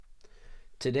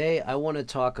Today, I want to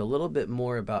talk a little bit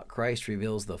more about Christ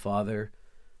reveals the Father.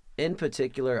 In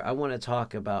particular, I want to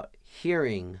talk about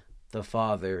hearing the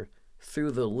Father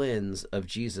through the lens of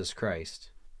Jesus Christ.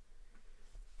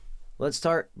 Let's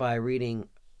start by reading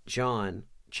John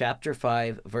chapter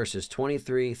 5, verses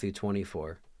 23 through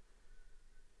 24.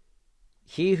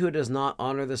 He who does not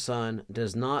honor the Son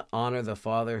does not honor the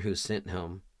Father who sent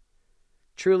him.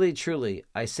 Truly, truly,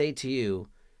 I say to you,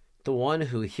 the one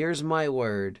who hears my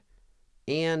word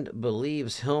and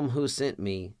believes him who sent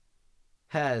me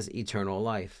has eternal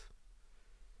life.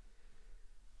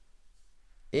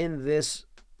 In this,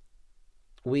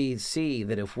 we see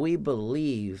that if we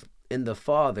believe in the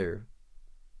Father,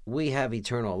 we have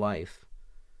eternal life.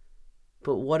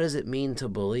 But what does it mean to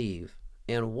believe?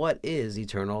 And what is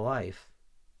eternal life?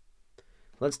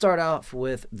 Let's start off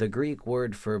with the Greek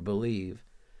word for believe,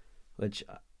 which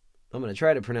I'm going to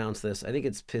try to pronounce this. I think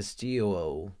it's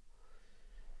pisteuo.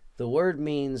 The word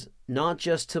means not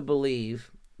just to believe,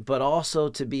 but also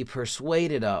to be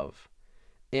persuaded of,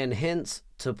 and hence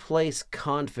to place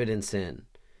confidence in,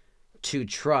 to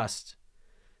trust,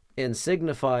 and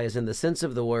signifies in the sense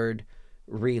of the word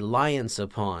reliance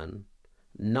upon,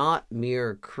 not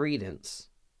mere credence.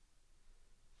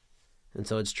 And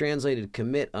so it's translated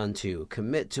commit unto,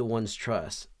 commit to one's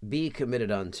trust, be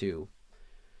committed unto.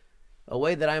 A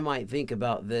way that I might think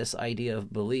about this idea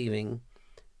of believing,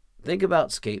 think about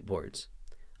skateboards.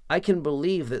 I can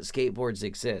believe that skateboards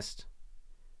exist.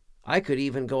 I could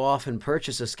even go off and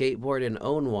purchase a skateboard and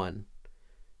own one.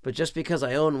 But just because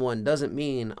I own one doesn't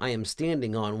mean I am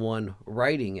standing on one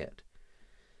riding it.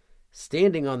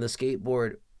 Standing on the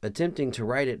skateboard, attempting to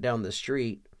ride it down the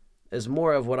street, is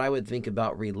more of what I would think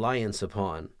about reliance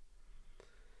upon.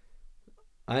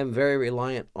 I am very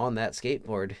reliant on that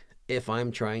skateboard if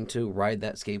I'm trying to ride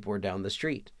that skateboard down the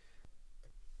street.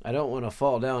 I don't want to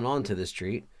fall down onto the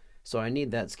street, so I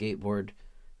need that skateboard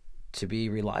to be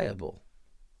reliable.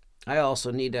 I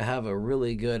also need to have a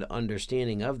really good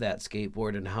understanding of that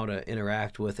skateboard and how to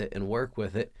interact with it and work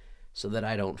with it so that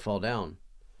I don't fall down.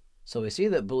 So we see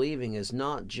that believing is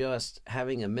not just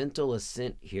having a mental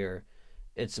assent here.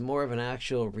 It's more of an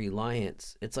actual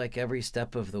reliance. It's like every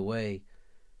step of the way.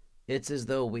 It's as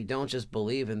though we don't just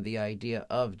believe in the idea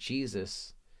of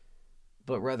Jesus,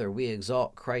 but rather we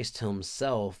exalt Christ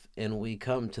himself and we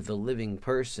come to the living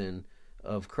person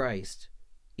of Christ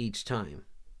each time.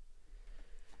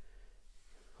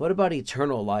 What about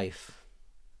eternal life?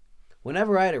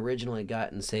 Whenever I had originally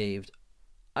gotten saved,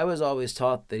 I was always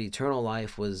taught that eternal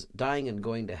life was dying and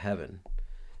going to heaven.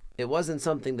 It wasn't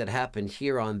something that happened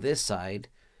here on this side.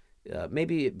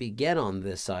 Maybe it began on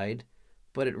this side,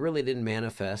 but it really didn't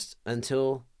manifest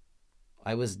until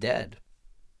I was dead.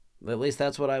 At least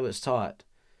that's what I was taught.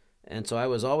 And so I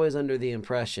was always under the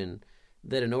impression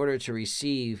that in order to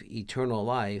receive eternal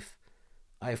life,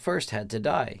 I first had to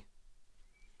die.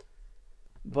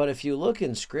 But if you look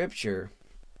in Scripture,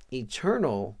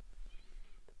 eternal,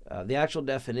 the actual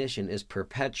definition is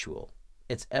perpetual.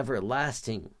 It's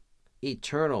everlasting,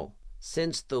 eternal,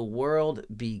 since the world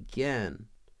began.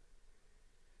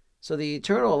 So the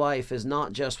eternal life is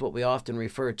not just what we often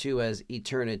refer to as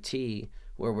eternity,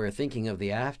 where we're thinking of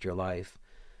the afterlife,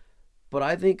 but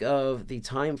I think of the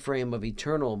time frame of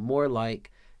eternal more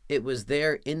like it was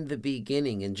there in the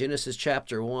beginning, in Genesis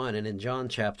chapter 1 and in John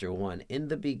chapter 1. In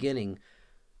the beginning,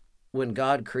 when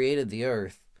God created the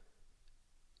earth,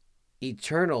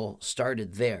 eternal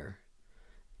started there.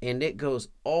 And it goes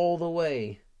all the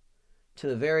way to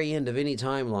the very end of any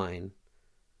timeline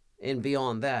and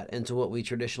beyond that into what we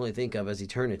traditionally think of as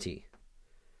eternity.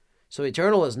 So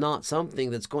eternal is not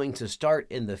something that's going to start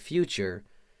in the future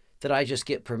that I just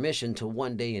get permission to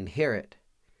one day inherit.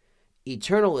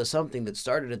 Eternal is something that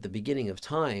started at the beginning of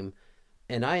time,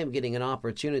 and I am getting an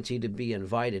opportunity to be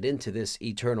invited into this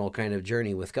eternal kind of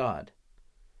journey with God.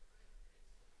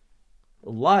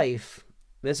 Life,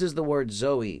 this is the word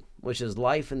Zoe, which is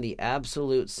life in the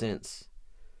absolute sense.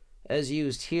 As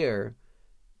used here,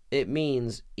 it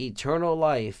means eternal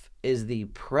life is the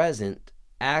present,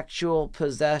 actual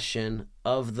possession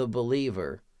of the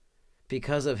believer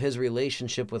because of his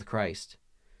relationship with Christ.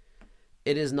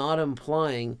 It is not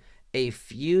implying a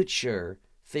future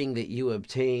thing that you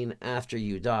obtain after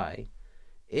you die.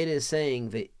 It is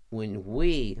saying that when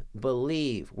we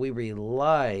believe, we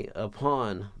rely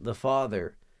upon the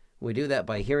Father, we do that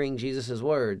by hearing Jesus'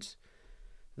 words,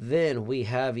 then we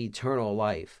have eternal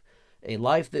life. A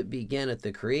life that began at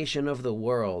the creation of the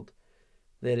world,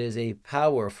 that is a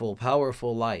powerful,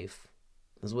 powerful life.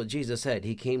 That's what Jesus said.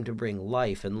 He came to bring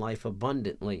life and life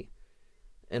abundantly.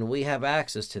 And we have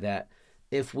access to that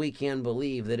if we can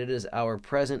believe that it is our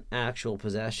present actual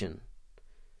possession.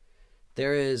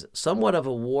 There is somewhat of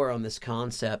a war on this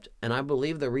concept, and I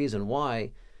believe the reason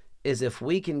why is if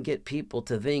we can get people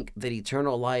to think that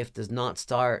eternal life does not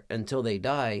start until they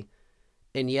die,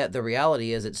 and yet the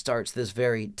reality is it starts this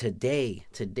very today,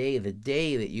 the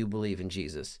day that you believe in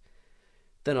Jesus,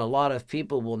 then a lot of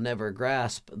people will never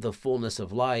grasp the fullness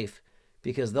of life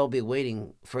because they'll be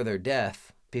waiting for their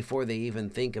death before they even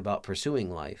think about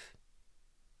pursuing life.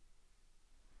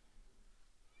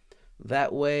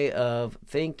 That way of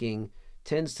thinking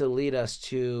tends to lead us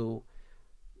to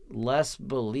less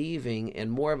believing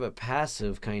and more of a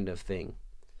passive kind of thing.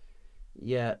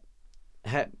 Yet,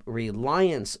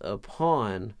 reliance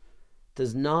upon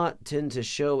does not tend to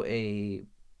show a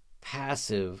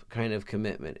passive kind of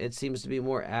commitment. It seems to be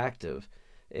more active.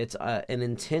 It's an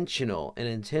intentional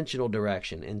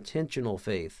direction, intentional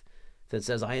faith that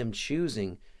says, I am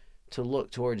choosing to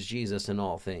look towards Jesus in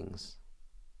all things.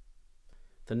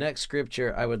 The next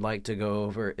scripture I would like to go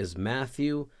over is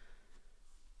Matthew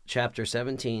chapter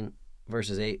 17,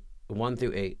 verses 1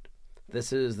 through 8.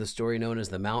 This is the story known as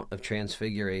the Mount of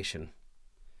Transfiguration.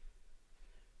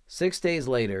 6 days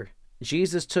later,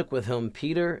 Jesus took with him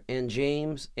Peter and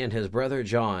James and his brother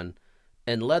John,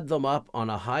 and led them up on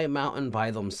a high mountain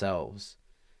by themselves.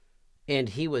 And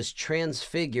he was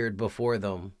transfigured before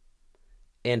them,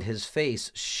 and his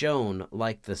face shone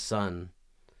like the sun,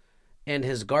 and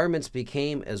his garments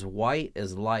became as white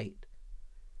as light.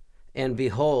 And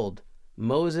behold,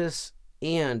 Moses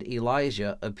and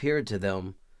Elijah appeared to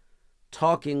them,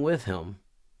 talking with him.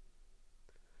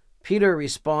 Peter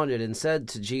responded and said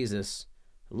to Jesus,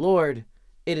 Lord,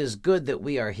 it is good that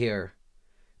we are here.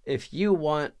 If you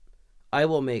want, I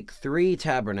will make 3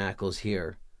 tabernacles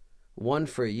here, one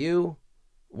for you,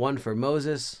 one for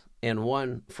Moses, and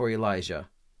one for Elijah.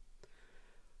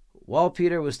 While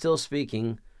Peter was still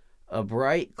speaking, a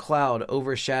bright cloud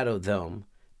overshadowed them,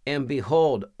 and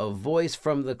behold, a voice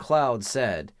from the cloud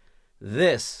said,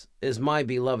 This is my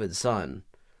beloved Son,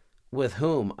 with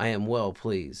whom I am well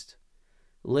pleased.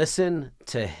 Listen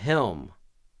to him.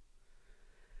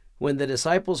 When the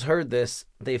disciples heard this,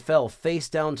 they fell face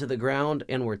down to the ground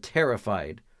and were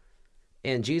terrified.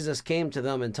 And Jesus came to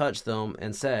them and touched them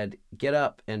and said, Get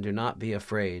up and do not be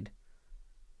afraid.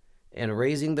 And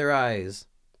raising their eyes,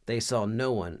 they saw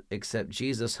no one except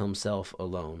Jesus himself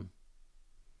alone.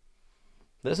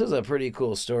 This is a pretty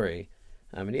cool story.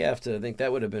 I mean, you have to think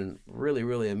that would have been really,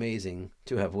 really amazing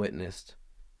to have witnessed.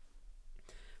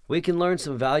 We can learn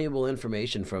some valuable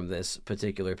information from this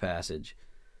particular passage.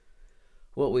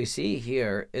 What we see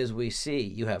here is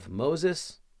you have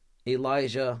Moses,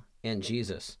 Elijah, and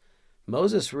Jesus.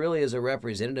 Moses really is a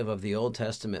representative of the Old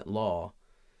Testament law,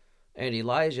 and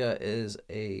Elijah is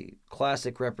a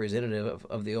classic representative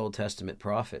of the Old Testament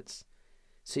prophets.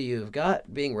 So you've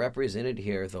got being represented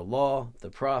here the law, the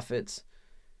prophets,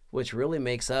 which really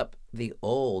makes up the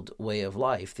old way of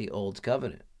life, the old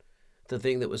covenant, the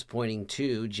thing that was pointing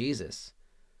to Jesus.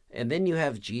 And then you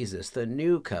have Jesus, the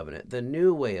new covenant, the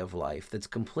new way of life that's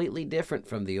completely different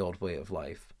from the old way of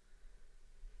life.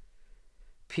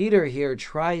 Peter here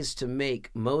tries to make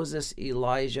Moses,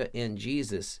 Elijah, and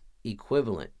Jesus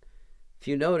equivalent. If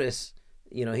you notice,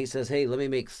 he says, hey, let me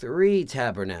make 3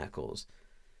 tabernacles.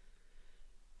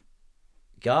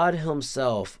 God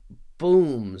himself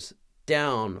booms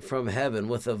down from heaven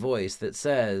with a voice that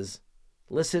says,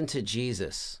 listen to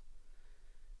Jesus.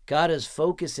 God is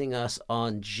focusing us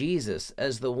on Jesus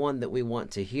as the one that we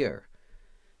want to hear,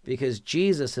 because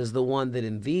Jesus is the one that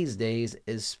in these days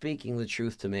is speaking the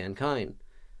truth to mankind.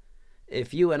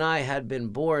 If you and I had been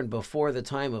born before the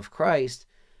time of Christ,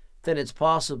 then it's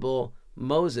possible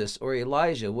Moses or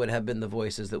Elijah would have been the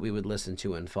voices that we would listen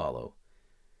to and follow.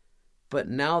 But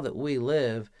now that we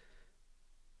live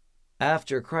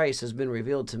after Christ has been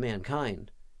revealed to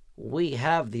mankind, we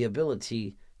have the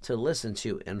ability to listen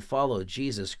to and follow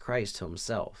Jesus Christ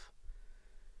himself.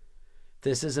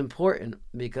 This is important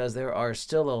because there are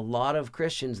still a lot of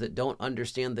Christians that don't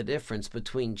understand the difference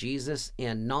between Jesus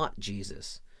and not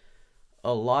Jesus.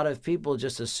 A lot of people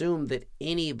just assume that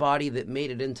anybody that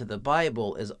made it into the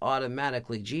Bible is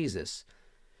automatically Jesus.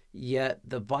 Yet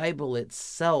the Bible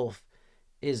itself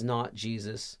is not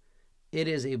Jesus. It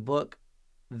is a book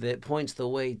that points the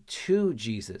way to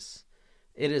Jesus.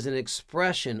 It is an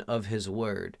expression of his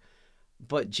word.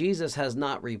 But Jesus has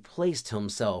not replaced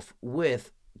himself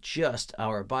with just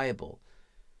our Bible.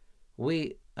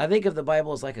 I think of the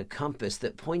Bible as like a compass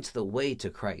that points the way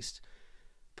to Christ.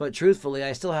 But truthfully,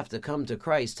 I still have to come to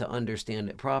Christ to understand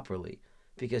it properly,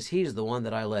 because he's the one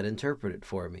that I let interpret it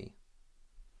for me.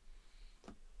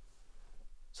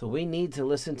 So we need to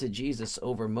listen to Jesus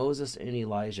over Moses and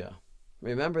Elijah.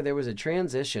 Remember, there was a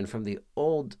transition from the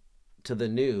Old to the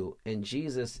new, and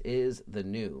Jesus is the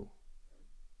new.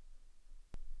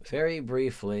 Very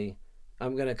briefly,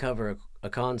 I'm going to cover a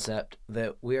concept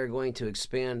that we are going to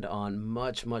expand on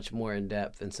much, much more in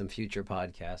depth in some future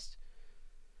podcasts.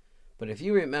 But if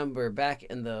you remember, back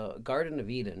in the Garden of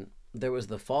Eden, there was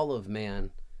the fall of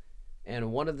man,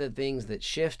 and one of the things that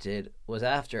shifted was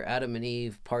after Adam and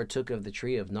Eve partook of the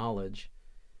tree of knowledge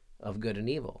of good and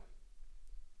evil.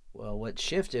 Well, what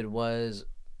shifted was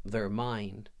their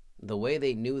mind, the way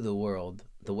they knew the world,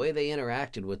 the way they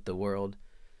interacted with the world,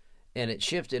 and it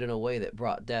shifted in a way that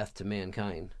brought death to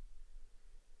mankind.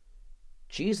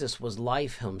 Jesus was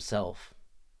life himself.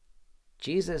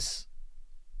 Jesus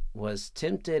was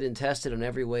tempted and tested in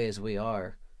every way as we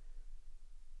are.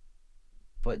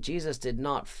 But Jesus did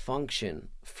not function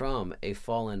from a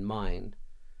fallen mind.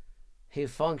 He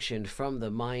functioned from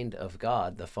the mind of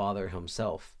God, the Father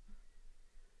himself.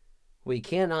 We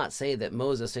cannot say that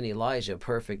Moses and Elijah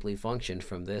perfectly functioned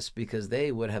from this because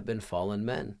they would have been fallen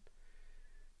men.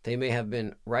 They may have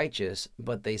been righteous,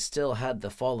 but they still had the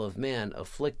fall of man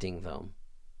afflicting them.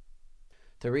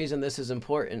 The reason this is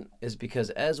important is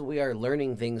because as we are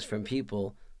learning things from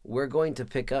people, we're going to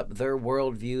pick up their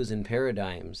worldviews and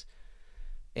paradigms.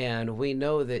 And we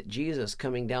know that Jesus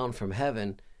coming down from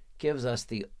heaven gives us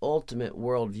the ultimate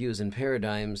worldviews and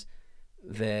paradigms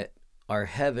that are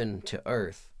heaven to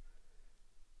earth.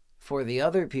 For the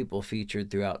other people featured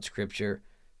throughout Scripture,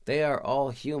 they are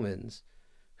all humans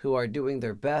who are doing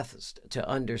their best to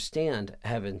understand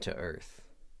heaven to earth.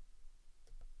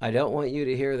 I don't want you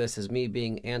to hear this as me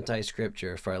being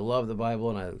anti-Scripture, for I love the Bible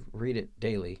and I read it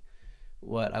daily.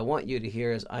 What I want you to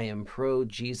hear is I am pro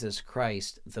Jesus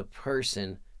Christ, the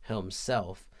person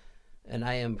himself, and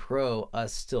I am pro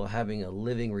us still having a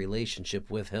living relationship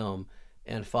with him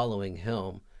and following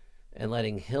him and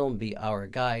letting him be our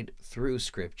guide through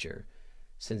Scripture,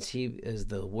 since he is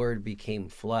the Word became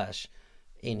flesh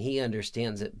and he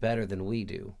understands it better than we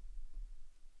do.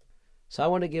 So I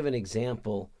want to give an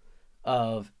example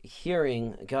of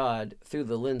hearing God through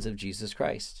the lens of Jesus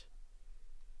Christ.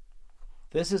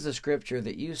 This is a scripture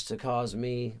that used to cause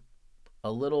me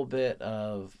a little bit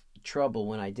of trouble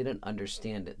when I didn't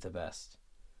understand it the best.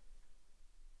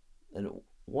 And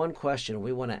one question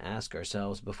we want to ask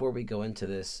ourselves before we go into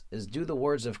this is, do the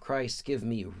words of Christ give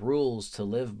me rules to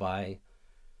live by,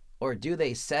 or do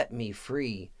they set me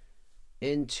free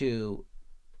into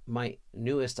my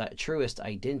truest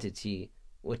identity,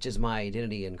 which is my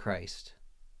identity in Christ?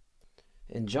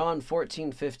 In John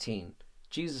 14:15,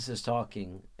 Jesus is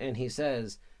talking, and he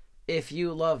says, "If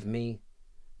you love me,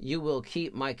 you will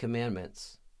keep my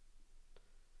commandments."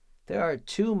 There are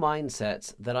two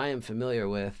mindsets that I am familiar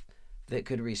with that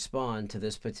could respond to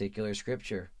this particular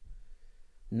scripture.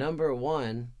 Number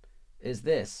one is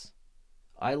this: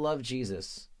 I love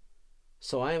Jesus,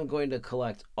 so I am going to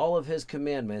collect all of his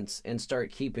commandments and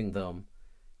start keeping them.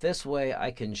 This way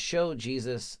I can show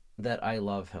Jesus that I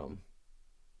love him.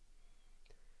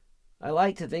 I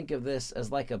like to think of this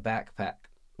as like a backpack,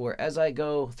 where as I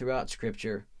go throughout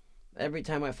Scripture, every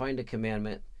time I find a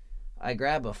commandment, I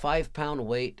grab a 5-pound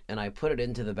weight and I put it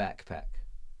into the backpack.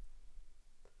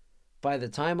 By the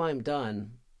time I'm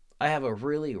done, I have a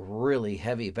really, really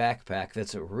heavy backpack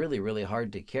that's really, really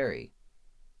hard to carry.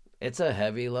 It's a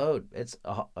heavy load. It's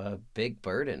a big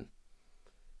burden.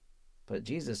 But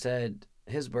Jesus said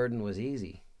his burden was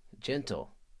easy,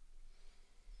 gentle.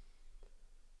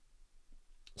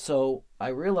 So I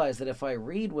realized that if I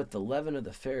read with the leaven of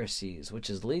the Pharisees, which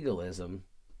is legalism,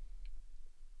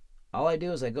 all I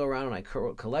do is I go around and I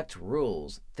collect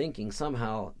rules, thinking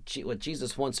somehow what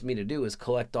Jesus wants me to do is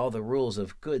collect all the rules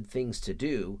of good things to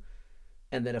do,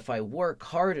 and that if I work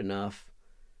hard enough,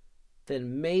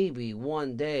 then maybe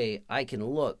one day I can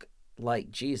look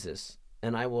like Jesus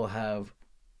and I will have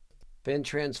been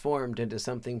transformed into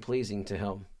something pleasing to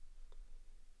him.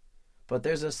 But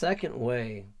there's a second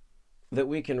way that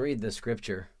we can read the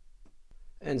scripture.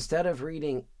 Instead of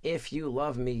reading, "If you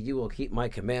love me, you will keep my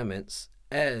commandments,"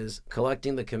 as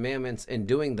collecting the commandments and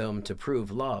doing them to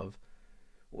prove love,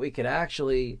 we could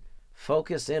actually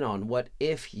focus in on what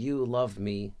 "if you love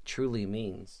me" truly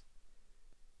means.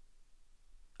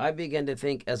 I begin to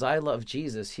think, as I love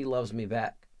Jesus, he loves me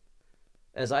back.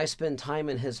 As I spend time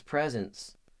in his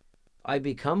presence, I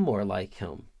become more like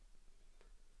him.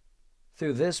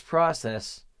 Through this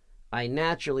process, I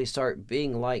naturally start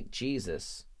being like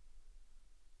Jesus,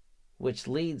 which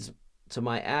leads to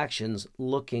my actions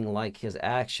looking like his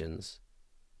actions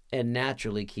and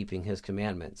naturally keeping his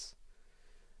commandments.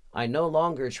 I no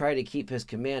longer try to keep his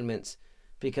commandments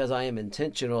because I am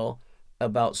intentional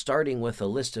about starting with a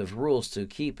list of rules to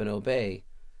keep and obey.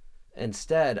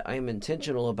 Instead, I am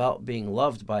intentional about being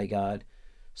loved by God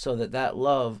so that that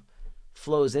love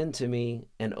flows into me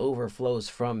and overflows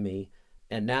from me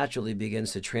and naturally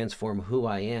begins to transform who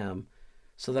I am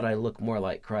so that I look more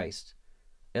like Christ.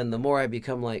 And the more I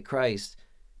become like Christ,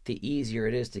 the easier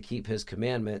it is to keep his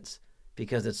commandments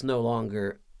because it's no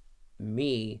longer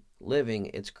me living,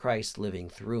 it's Christ living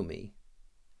through me.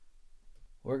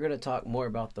 We're going to talk more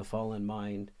about the fallen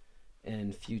mind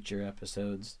in future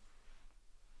episodes,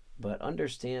 but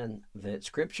understand that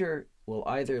Scripture will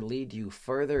either lead you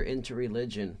further into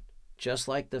religion, just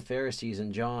like the Pharisees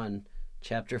in John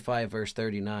chapter 5, verse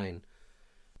 39.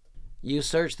 You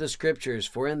search the Scriptures,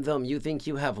 for in them you think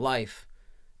you have life,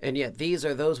 and yet these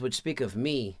are those which speak of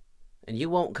me, and you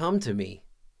won't come to me.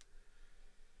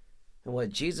 And what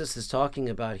Jesus is talking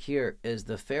about here is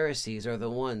the Pharisees are the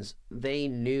ones, they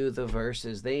knew the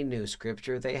verses, they knew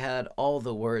Scripture, they had all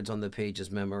the words on the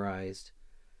pages memorized.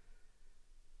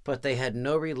 But they had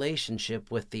no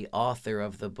relationship with the author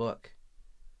of the book.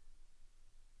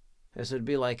 This would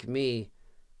be like me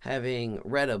having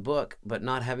read a book but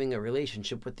not having a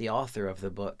relationship with the author of the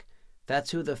book.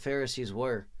 That's who the Pharisees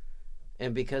were.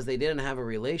 And because they didn't have a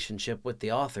relationship with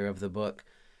the author of the book,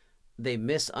 they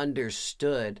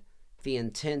misunderstood the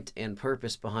intent and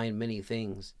purpose behind many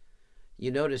things.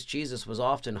 You notice Jesus was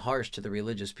often harsh to the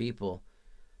religious people,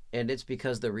 and it's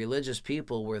because the religious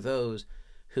people were those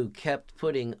who kept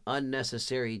putting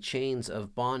unnecessary chains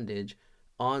of bondage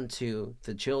onto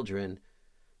the children,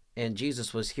 and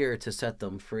Jesus was here to set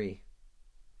them free.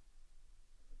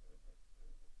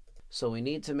 So we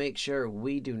need to make sure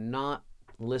we do not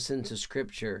listen to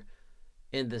Scripture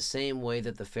in the same way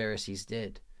that the Pharisees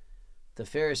did. The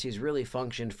Pharisees really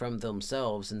functioned from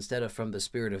themselves instead of from the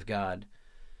Spirit of God.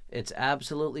 It's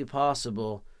absolutely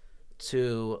possible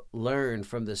to learn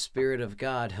from the Spirit of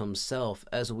God himself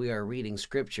as we are reading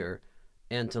Scripture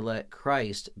and to let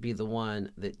Christ be the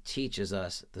one that teaches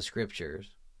us the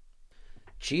Scriptures.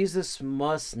 Jesus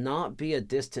must not be a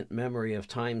distant memory of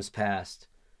times past.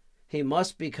 He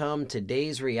must become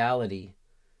today's reality.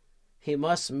 He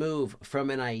must move from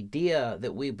an idea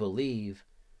that we believe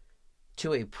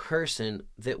to a person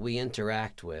that we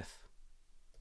interact with.